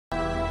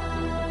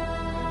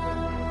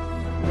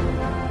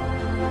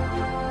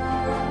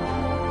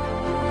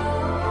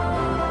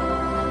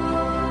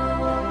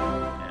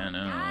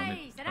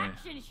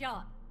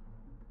shot.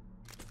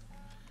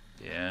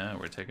 Yeah,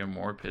 we're taking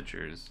more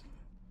pictures.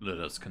 Let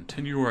us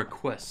continue our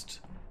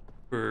quest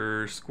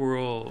for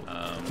squirrel.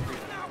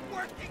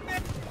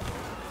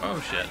 Oh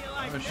shit!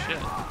 Oh shit!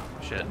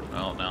 Shit!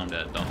 Oh, now I'm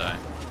dead. Don't die!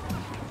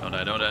 Don't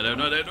die! Don't die! Don't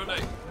die! Don't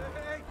die!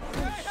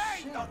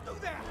 Hey, don't do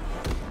that!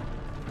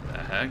 The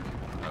heck?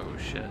 Oh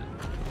shit!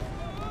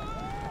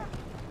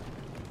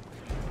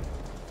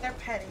 They're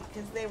petty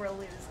because they were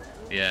losing.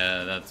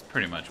 Yeah, that's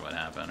pretty much what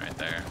happened right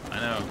there. I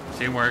know.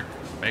 Teamwork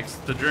makes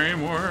the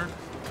dream work.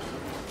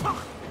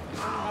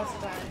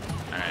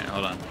 Alright,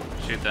 hold on.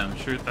 Shoot them,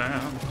 shoot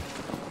them.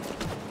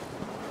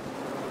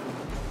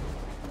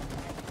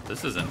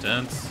 This is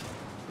intense.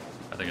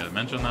 I think I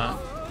mentioned that.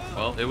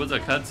 Well, it was a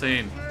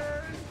cutscene.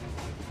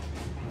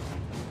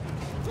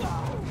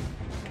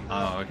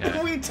 Oh,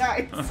 okay. We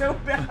died so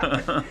bad.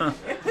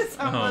 It was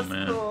almost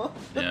cool.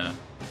 Yeah.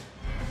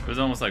 It was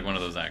almost like one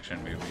of those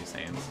action movie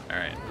scenes.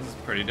 Alright, this is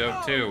pretty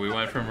dope too. We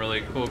went from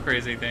really cool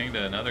crazy thing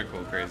to another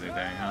cool crazy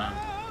thing, huh?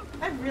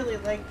 I really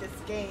like this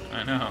game.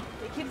 I know.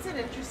 It keeps it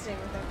interesting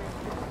with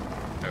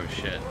everything. Oh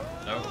shit.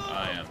 Oh,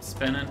 I am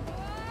spinning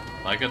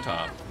like a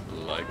top.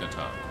 Like a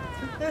top.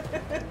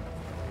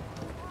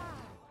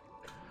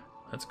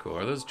 That's cool.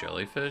 Are those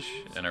jellyfish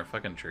in our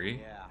fucking tree?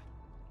 Yeah.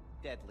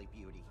 Deadly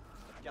beauty.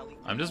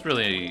 I'm just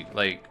really,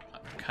 like,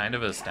 kind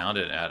of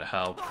astounded at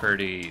how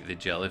pretty the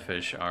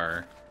jellyfish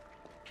are.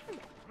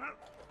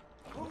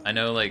 I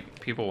know, like,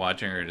 people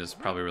watching are just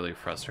probably really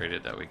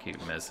frustrated that we keep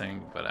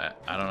missing, but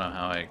I don't know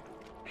how I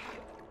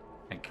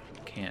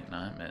can't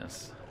not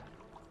miss.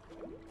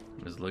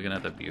 I'm just looking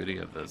at the beauty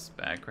of this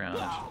background.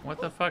 What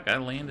the fuck? I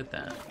landed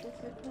that.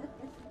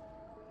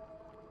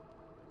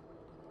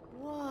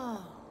 Whoa,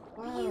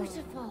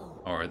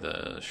 beautiful. Or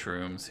the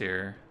shrooms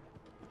here.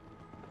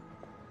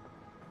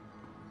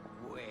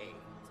 Wait.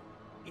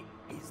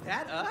 Is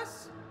that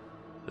us?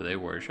 Do they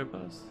worship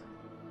us?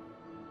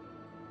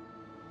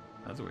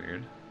 That's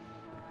weird.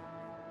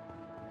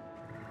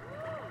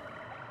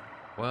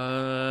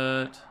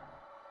 What?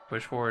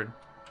 Push forward.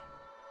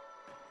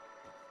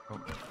 Oh.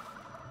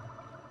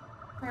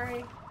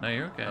 Sorry. No,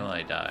 you're okay. Well,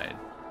 I died.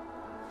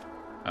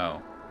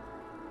 Oh.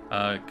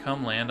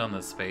 Come land on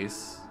the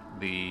space,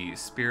 the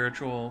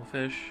spiritual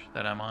fish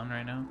that I'm on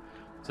right now.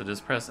 So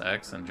just press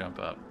X and jump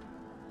up.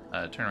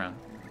 Turn around.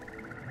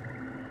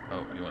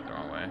 Oh, you went the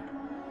wrong way.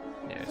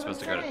 Yeah, you're supposed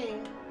to go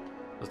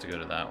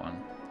to that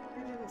one. I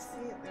didn't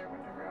see it there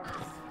whenever I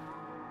was.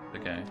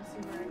 Okay.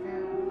 See where I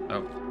go.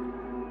 Oh.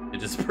 It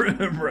just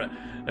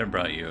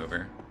brought you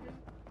over.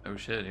 Oh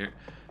shit, here.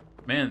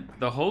 Man,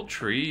 the whole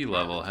tree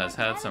level has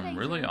had some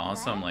really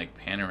awesome, like,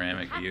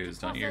 panoramic views.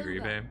 Don't you agree,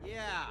 babe?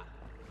 Yeah.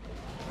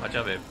 Watch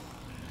out, babe.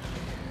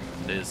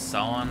 They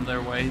saw on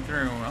their way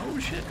through. Oh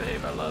shit,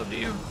 babe, I loved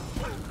you.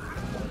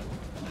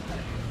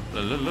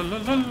 I'm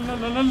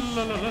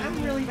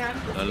really bad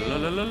at this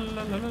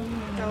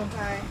game. Don't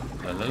die.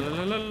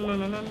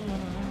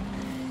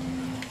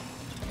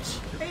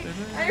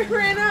 I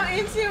ran out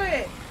into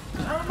it!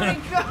 Oh my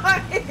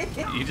god!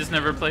 You just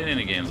never played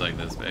any games like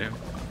this, babe.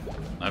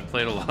 I've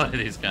played a lot of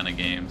these kind of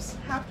games.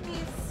 How can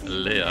you see?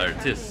 Le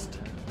artiste.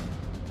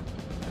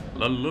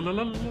 La la la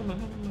la la la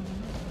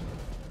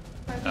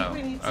la.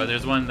 Oh,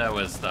 there's one that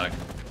was stuck.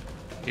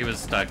 He was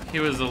stuck. He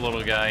was a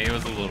little guy. He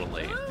was a little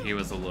late. He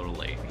was a little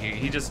late.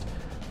 He just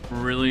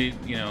really,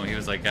 you know, he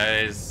was like,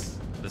 guys,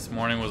 this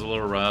morning was a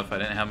little rough. I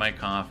didn't have my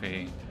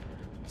coffee.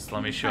 Just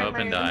let me show up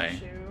and die.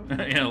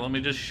 Yeah, let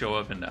me just show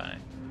up and die.